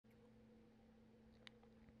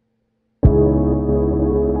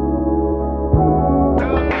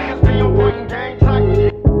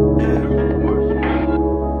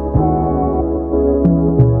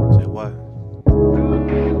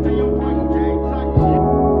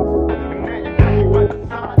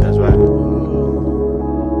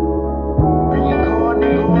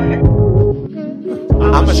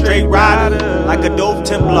straight rider, like a Dove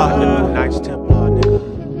Templar. Knights Templar,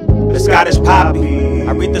 nigga. The Scottish poppy.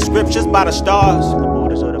 I read the scriptures by the stars. The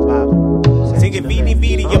borders of the Bible. Singing Vidi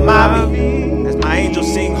Vidi Yamami, as my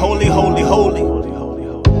angels sing holy, holy, holy. Holy, holy,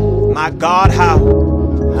 holy. My God, how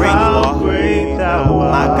great you are. Great thou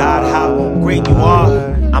art. My God, how great you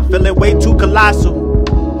are. I'm feeling way too colossal,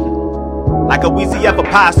 like a Weezy F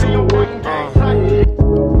apostle.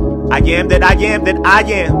 I am that I am that I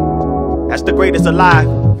am. That's the greatest alive.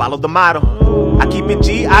 Follow the motto. I keep it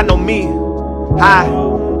G, I know me. High,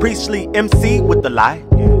 priestly MC with the light.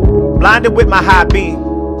 Blinded with my high beam.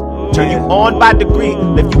 Turn you on by degree.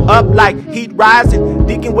 Lift you up like heat rising.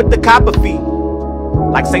 Deacon with the copper feet.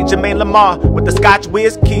 Like Saint Germain Lamar with the Scotch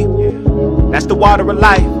whiskey. That's the water of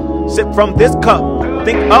life. Sip from this cup.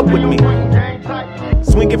 Think up with me.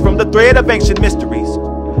 Swinging from the thread of ancient mysteries.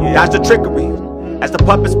 Dodge the trickery as the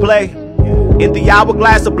puppets play. In the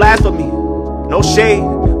hourglass of blasphemy. No shade,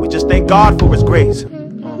 we just thank God for his grace.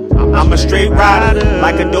 I'm a straight rider,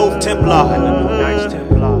 like a Dove Templar. Knights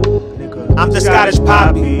Templar, nigga. I'm the Scottish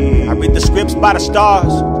poppy. I read the scripts by the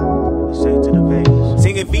stars. Say to the Vegas.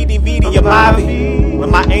 Singing Vidi Vidi Yamavi, with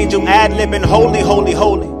my angel ad-libbing holy, holy,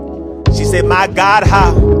 holy. She said, my God,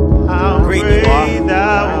 how great you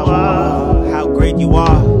are. How great you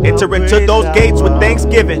are. Enter into those gates with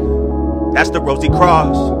thanksgiving. That's the rosy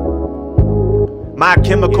cross. My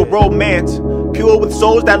chemical romance, pure with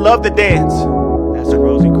souls that love to dance. That's a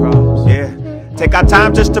rosy cross. Yeah, take our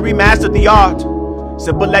time just to remaster the art.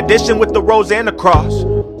 Simple addition with the rose and the cross.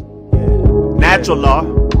 Natural law.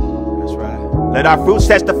 That's right. Let our fruits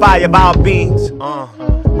testify of our beings.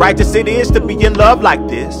 Righteous it is to be in love like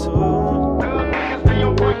this.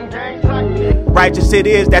 Righteous it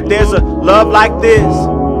is that there's a love like this.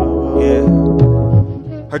 Yeah.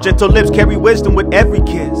 Her gentle lips carry wisdom with every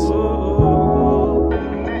kiss.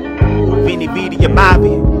 Vini Vidi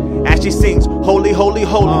Yamavi, as she sings holy, holy,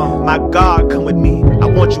 holy. My God, come with me. I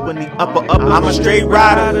want you in the upper. I'm a straight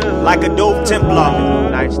rider, like a Dove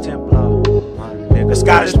Templar. Knights Templar, The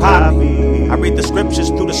Scottish poppy. I read the scriptures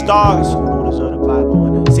through the stars. borders of the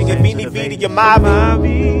Bible. Singing Vini Vidi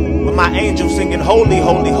Yamavi, with my angels singing holy,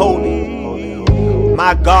 holy, holy.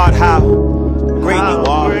 My God, how great you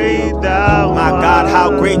are. My God, how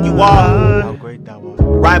great you are. How great thou art.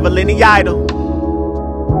 Rival any idol.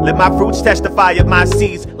 Let my fruits testify of my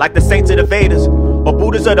seeds, like the saints of the Vedas or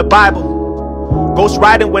Buddhas of the Bible. Ghost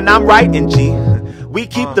riding when I'm writing, G. We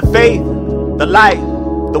keep the faith, the light,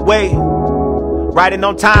 the way. Riding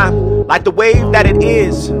on time, like the wave that it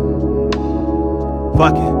is.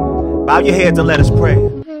 Fuck it. Bow your heads and let us pray.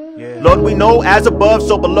 Lord, we know as above,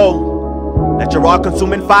 so below. Let your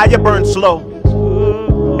all-consuming fire burn slow.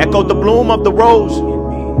 Echo the bloom of the rose,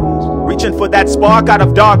 reaching for that spark out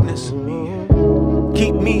of darkness.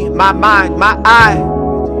 Keep me, my mind, my eye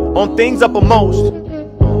on things uppermost,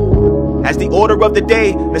 as the order of the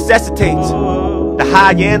day necessitates the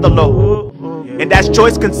high and the low. And as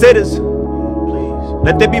choice considers,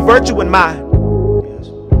 let there be virtue in mine,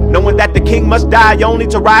 knowing that the king must die only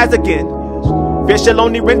to rise again. Fear shall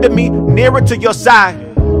only render me nearer to your side,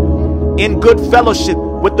 in good fellowship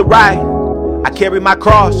with the right. I carry my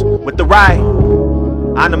cross with the right.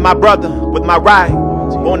 Honor my brother with my right.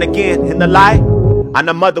 Born again in the light.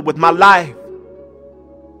 Honor mother with my life.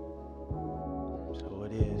 So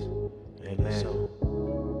it is. Amen. So.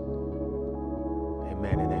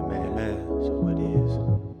 Amen and amen. Amen. So it is.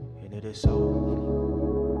 And it is so.